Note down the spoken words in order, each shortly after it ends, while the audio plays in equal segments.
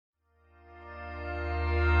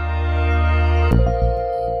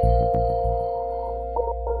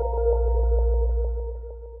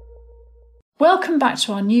Welcome back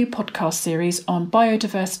to our new podcast series on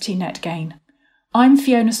Biodiversity Net Gain. I'm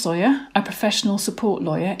Fiona Sawyer, a professional support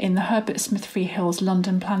lawyer in the Herbert Smith Freehills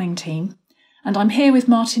London planning team, and I'm here with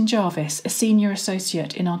Martyn Jarvis, a senior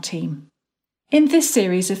associate in our team. In this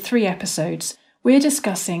series of 3 episodes, we're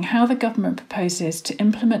discussing how the government proposes to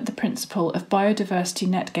implement the principle of biodiversity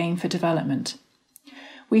net gain for development.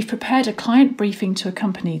 We've prepared a client briefing to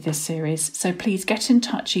accompany this series, so please get in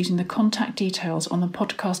touch using the contact details on the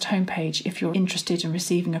podcast homepage if you're interested in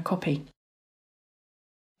receiving a copy.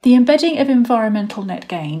 The embedding of environmental net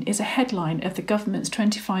gain is a headline of the government's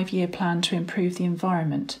 25-year plan to improve the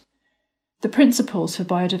environment. The principles for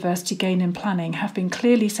biodiversity gain in planning have been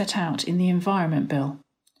clearly set out in the Environment Bill.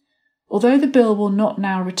 Although the bill will not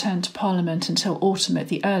now return to Parliament until autumn at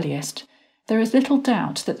the earliest, there is little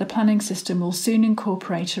doubt that the planning system will soon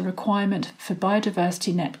incorporate a requirement for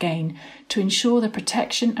biodiversity net gain to ensure the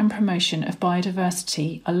protection and promotion of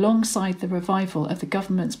biodiversity alongside the revival of the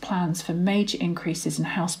government's plans for major increases in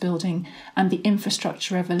house building and the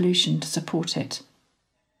infrastructure revolution to support it.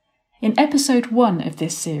 In episode 1 of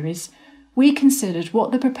this series, we considered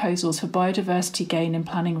what the proposals for biodiversity gain in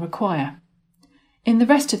planning require. In the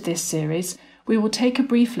rest of this series, we will take a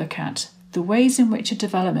brief look at the ways in which a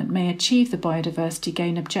development may achieve the biodiversity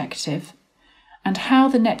gain objective, and how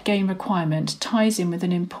the net gain requirement ties in with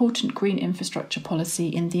an important green infrastructure policy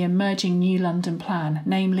in the emerging New London Plan,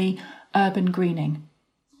 namely urban greening.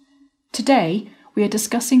 Today, we are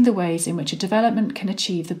discussing the ways in which a development can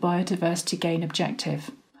achieve the biodiversity gain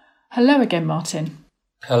objective. Hello again, Martyn.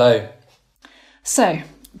 Hello. So,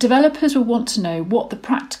 developers will want to know what the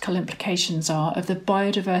practical implications are of the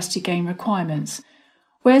biodiversity gain requirements.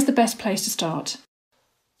 Where's the best place to start?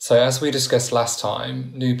 So as we discussed last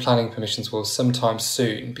time, new planning permissions will sometime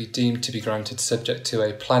soon be deemed to be granted subject to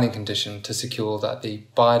a planning condition to secure that the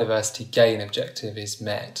biodiversity gain objective is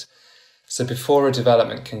met. So before a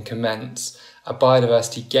development can commence, a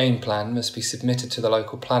biodiversity gain plan must be submitted to the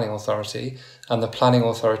local planning authority, and the planning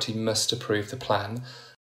authority must approve the plan.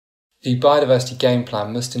 The biodiversity gain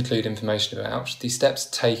plan must include information about the steps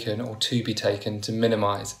taken or to be taken to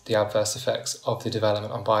minimise the adverse effects of the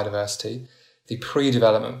development on biodiversity, the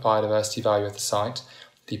pre-development biodiversity value of the site,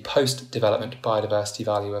 the post-development biodiversity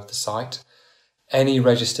value of the site, any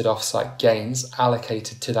registered off-site gains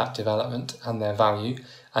allocated to that development and their value,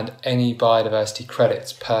 and any biodiversity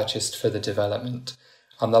credits purchased for the development.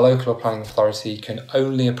 And the local planning authority can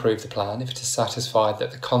only approve the plan if it is satisfied that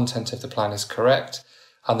the content of the plan is correct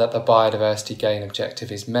and that the biodiversity gain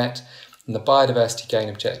objective is met, and the biodiversity gain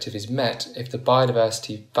objective is met if the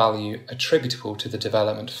biodiversity value attributable to the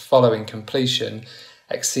development following completion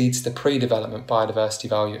exceeds the pre-development biodiversity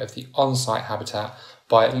value of the on-site habitat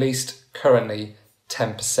by at least currently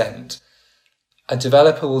 10%. A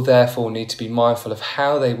developer will therefore need to be mindful of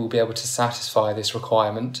how they will be able to satisfy this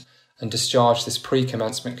requirement and discharge this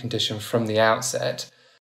pre-commencement condition from the outset.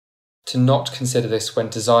 To not consider this when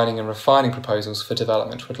designing and refining proposals for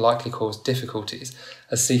development would likely cause difficulties,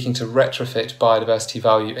 as seeking to retrofit biodiversity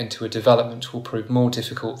value into a development will prove more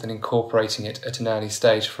difficult than incorporating it at an early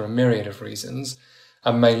stage for a myriad of reasons,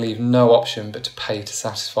 and may leave no option but to pay to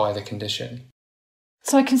satisfy the condition.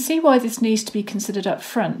 So I can see why this needs to be considered up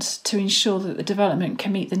front to ensure that the development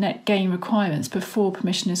can meet the net gain requirements before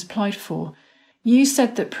permission is applied for. You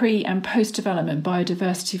said that pre- and post-development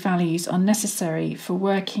biodiversity values are necessary for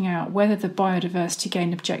working out whether the biodiversity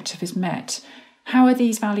gain objective is met. How are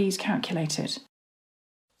these values calculated?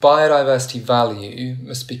 Biodiversity value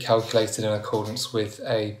must be calculated in accordance with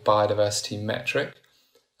a biodiversity metric,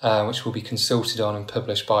 which will be consulted on and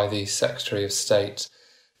published by the Secretary of State.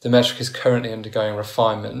 The metric is currently undergoing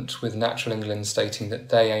refinement, with Natural England stating that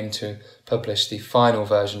they aim to publish the final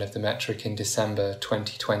version of the metric in December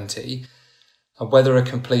 2020. And whether a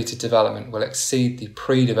completed development will exceed the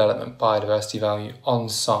pre-development biodiversity value on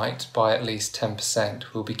site by at least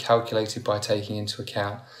 10% will be calculated by taking into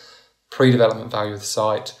account pre-development value of the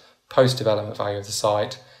site, post-development value of the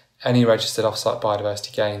site, any registered off-site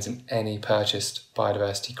biodiversity gains and any purchased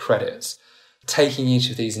biodiversity credits. Taking each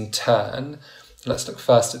of these in turn, let's look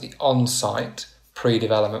first at the on-site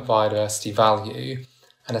pre-development biodiversity value.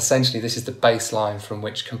 And essentially this is the baseline from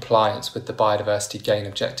which compliance with the biodiversity gain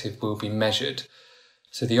objective will be measured.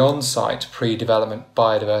 So the on-site pre-development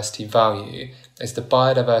biodiversity value is the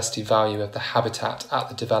biodiversity value of the habitat at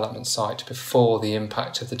the development site before the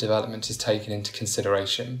impact of the development is taken into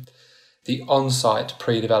consideration. The on-site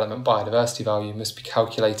pre-development biodiversity value must be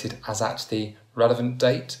calculated as at the relevant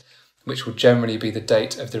date, which will generally be the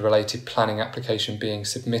date of the related planning application being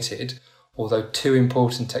submitted, although 2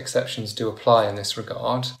 important exceptions do apply in this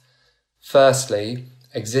regard. Firstly,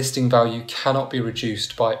 existing value cannot be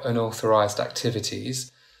reduced by unauthorised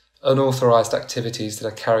activities. Unauthorised activities that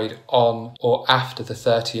are carried on or after the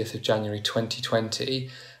 30th of January 2020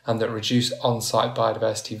 and that reduce on-site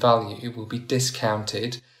biodiversity value will be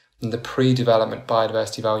discounted, and the pre-development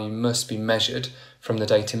biodiversity value must be measured from the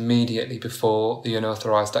date immediately before the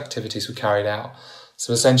unauthorised activities were carried out.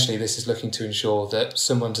 So essentially this is looking to ensure that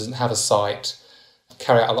someone doesn't have a site,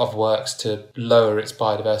 carry out a lot of works to lower its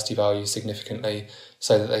biodiversity value significantly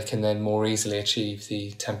so that they can then more easily achieve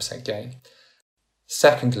the 10% gain.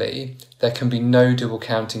 Secondly, there can be no double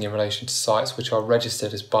counting in relation to sites which are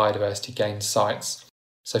registered as biodiversity gain sites.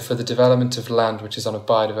 So for the development of land which is on a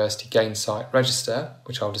biodiversity gain site register,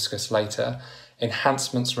 which I'll discuss later,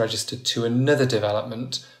 enhancements registered to another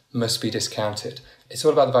development must be discounted. It's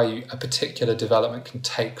all about the value a particular development can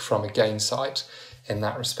take from a gain site in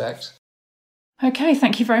that respect. Okay,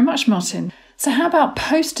 thank you very much, Martyn. So how about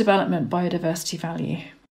post-development biodiversity value?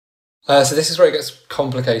 So this is where it gets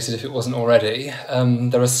complicated if it wasn't already.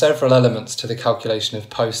 There are several elements to the calculation of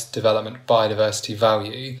post-development biodiversity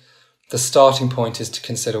value. The starting point is to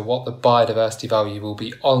consider what the biodiversity value will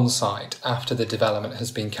be on-site after the development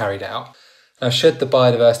has been carried out. Now, should the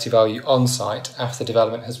biodiversity value on-site after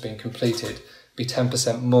development has been completed be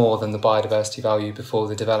 10% more than the biodiversity value before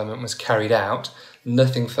the development was carried out,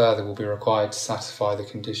 nothing further will be required to satisfy the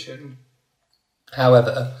condition.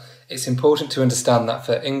 However, it's important to understand that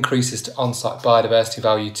for increases to on-site biodiversity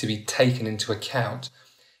value to be taken into account,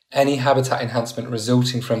 any habitat enhancement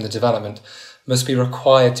resulting from the development must be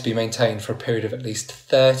required to be maintained for a period of at least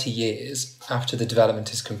 30 years after the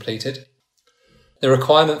development is completed. The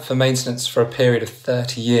requirement for maintenance for a period of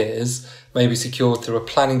 30 years may be secured through a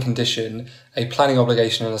planning condition, a planning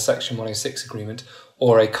obligation in a Section 106 agreement,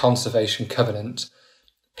 or a conservation covenant.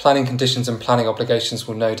 Planning conditions and planning obligations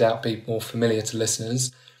will no doubt be more familiar to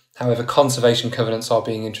listeners. However, conservation covenants are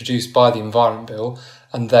being introduced by the Environment Bill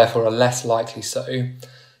and therefore are less likely so.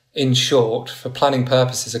 In short, for planning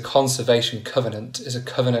purposes, a conservation covenant is a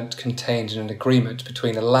covenant contained in an agreement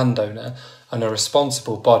between a landowner and a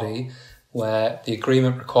responsible body where the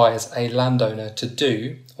agreement requires a landowner to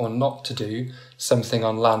do or not to do something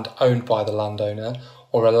on land owned by the landowner,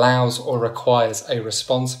 or allows or requires a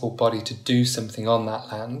responsible body to do something on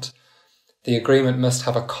that land. The agreement must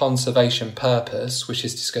have a conservation purpose, which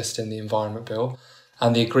is discussed in the Environment Bill,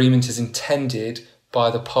 and the agreement is intended by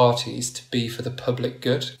the parties to be for the public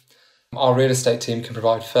good. Our real estate team can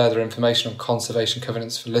provide further information on conservation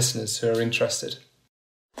covenants for listeners who are interested.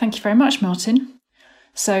 Thank you very much, Martyn.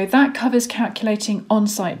 So that covers calculating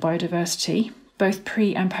on-site biodiversity, both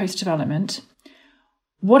pre and post-development.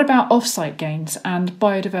 What about off-site gains and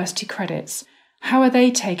biodiversity credits? How are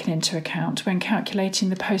they taken into account when calculating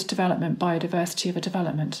the post-development biodiversity of a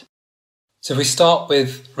development? So if we start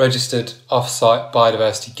with registered off-site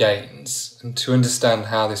biodiversity gains, and to understand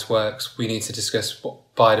how this works, we need to discuss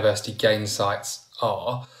what biodiversity gain sites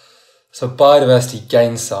are. So a biodiversity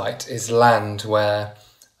gain site is land where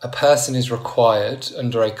a person is required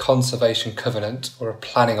under a conservation covenant or a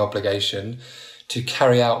planning obligation to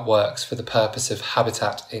carry out works for the purpose of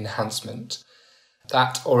habitat enhancement.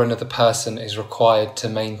 That or another person is required to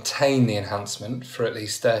maintain the enhancement for at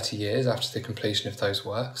least 30 years after the completion of those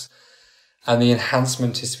works. And the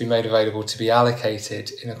enhancement is to be made available to be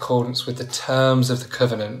allocated in accordance with the terms of the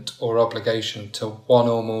covenant or obligation to one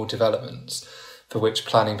or more developments for which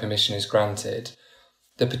planning permission is granted.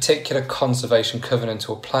 The particular conservation covenant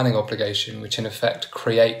or planning obligation, which in effect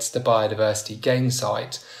creates the biodiversity gain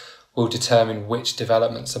site, will determine which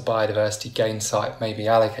developments a biodiversity gain site may be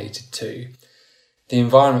allocated to. The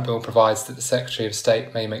Environment Bill provides that the Secretary of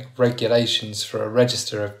State may make regulations for a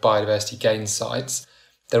register of biodiversity gain sites.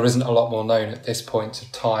 There isn't a lot more known at this point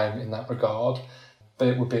of time in that regard, but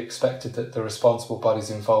it would be expected that the responsible bodies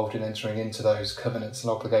involved in entering into those covenants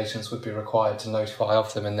and obligations would be required to notify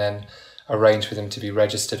of them and then arrange for them to be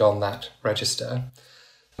registered on that register.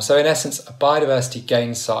 So in essence, a biodiversity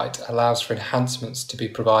gain site allows for enhancements to be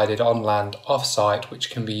provided on land off-site, which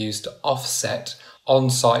can be used to offset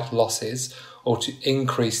on-site losses or to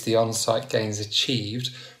increase the on-site gains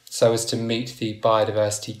achieved so as to meet the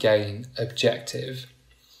biodiversity gain objective.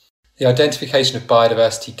 The identification of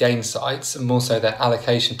biodiversity gain sites, and more so their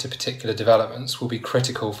allocation to particular developments, will be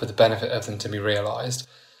critical for the benefit of them to be realised.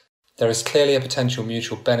 There is clearly a potential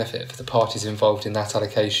mutual benefit for the parties involved in that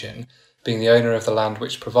allocation, being the owner of the land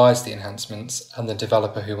which provides the enhancements and the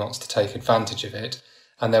developer who wants to take advantage of it,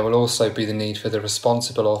 and there will also be the need for the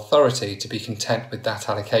responsible authority to be content with that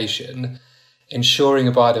allocation. Ensuring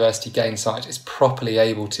a biodiversity gain site is properly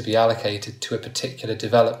able to be allocated to a particular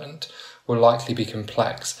development will likely be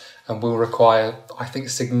complex and will require, I think,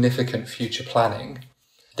 significant future planning.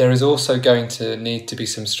 There is also going to need to be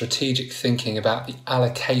some strategic thinking about the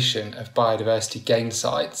allocation of biodiversity gain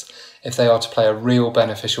sites if they are to play a real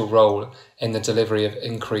beneficial role in the delivery of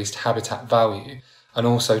increased habitat value and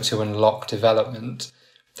also to unlock development.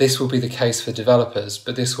 This will be the case for developers,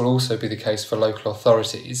 but this will also be the case for local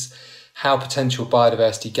authorities. How potential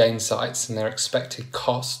biodiversity gain sites and their expected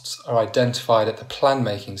costs are identified at the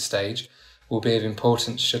plan-making stage will be of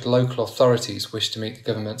importance should local authorities wish to meet the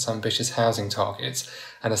government's ambitious housing targets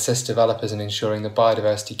and assist developers in ensuring the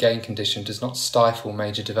biodiversity gain condition does not stifle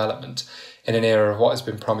major development in an era of what has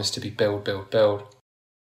been promised to be build, build, build.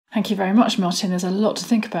 Thank you very much, Martyn. There's a lot to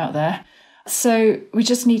think about there. So we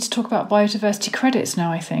just need to talk about biodiversity credits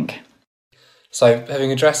now, I think. So,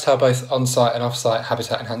 having addressed how both on-site and off-site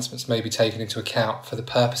habitat enhancements may be taken into account for the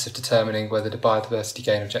purpose of determining whether the biodiversity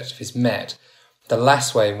gain objective is met, the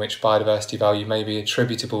last way in which biodiversity value may be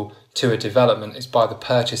attributable to a development is by the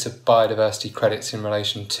purchase of biodiversity credits in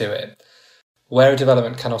relation to it. Where a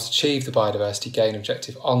development cannot achieve the biodiversity gain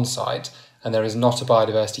objective on-site, and there is not a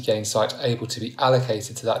biodiversity gain site able to be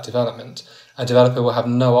allocated to that development, a developer will have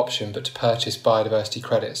no option but to purchase biodiversity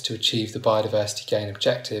credits to achieve the biodiversity gain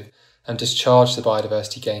objective and discharge the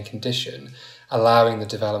biodiversity gain condition, allowing the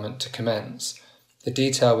development to commence. The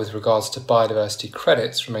detail with regards to biodiversity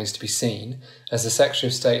credits remains to be seen, as the Secretary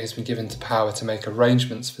of State has been given the power to make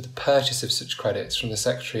arrangements for the purchase of such credits from the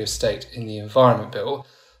Secretary of State in the Environment Bill,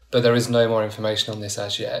 but there is no more information on this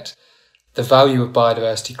as yet. The value of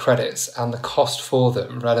biodiversity credits and the cost for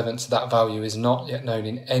them relevant to that value is not yet known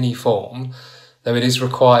in any form, though it is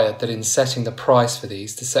required that in setting the price for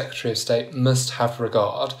these, the Secretary of State must have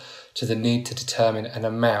regard to the need to determine an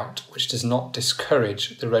amount which does not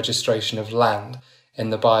discourage the registration of land in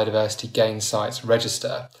the biodiversity gain sites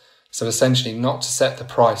register, so essentially not to set the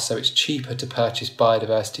price so it's cheaper to purchase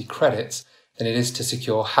biodiversity credits than it is to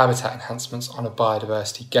secure habitat enhancements on a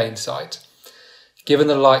biodiversity gain site. Given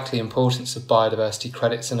the likely importance of biodiversity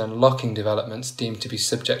credits in unlocking developments deemed to be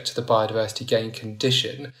subject to the biodiversity gain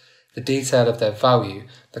condition, the detail of their value,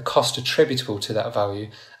 the cost attributable to that value,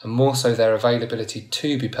 and more so their availability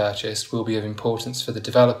to be purchased will be of importance for the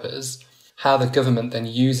developers. How the government then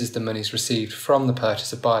uses the monies received from the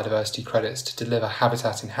purchase of biodiversity credits to deliver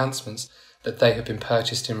habitat enhancements that they have been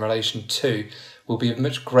purchased in relation to will be of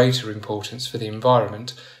much greater importance for the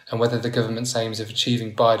environment and whether the government's aims of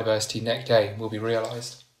achieving biodiversity net gain will be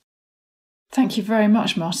realised. Thank you very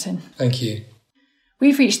much, Martyn. Thank you.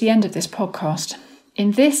 We've reached the end of this podcast.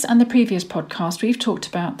 In this and the previous podcast, we've talked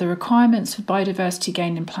about the requirements for biodiversity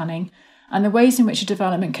gain in planning and the ways in which a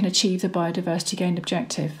development can achieve the biodiversity gain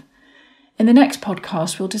objective. In the next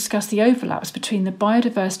podcast, we'll discuss the overlaps between the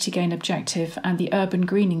biodiversity gain objective and the urban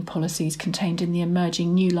greening policies contained in the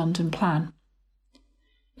emerging New London Plan.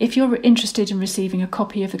 If you're interested in receiving a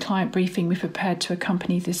copy of the client briefing we prepared to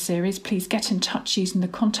accompany this series, please get in touch using the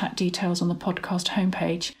contact details on the podcast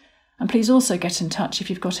homepage. And please also get in touch if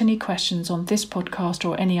you've got any questions on this podcast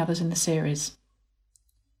or any others in the series.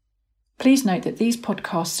 Please note that these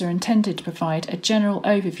podcasts are intended to provide a general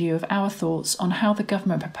overview of our thoughts on how the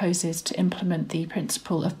government proposes to implement the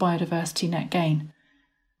principle of biodiversity net gain.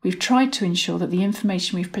 We've tried to ensure that the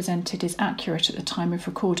information we've presented is accurate at the time of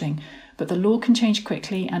recording, but the law can change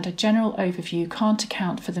quickly and a general overview can't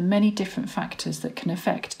account for the many different factors that can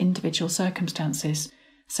affect individual circumstances,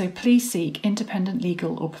 so please seek independent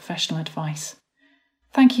legal or professional advice.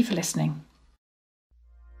 Thank you for listening.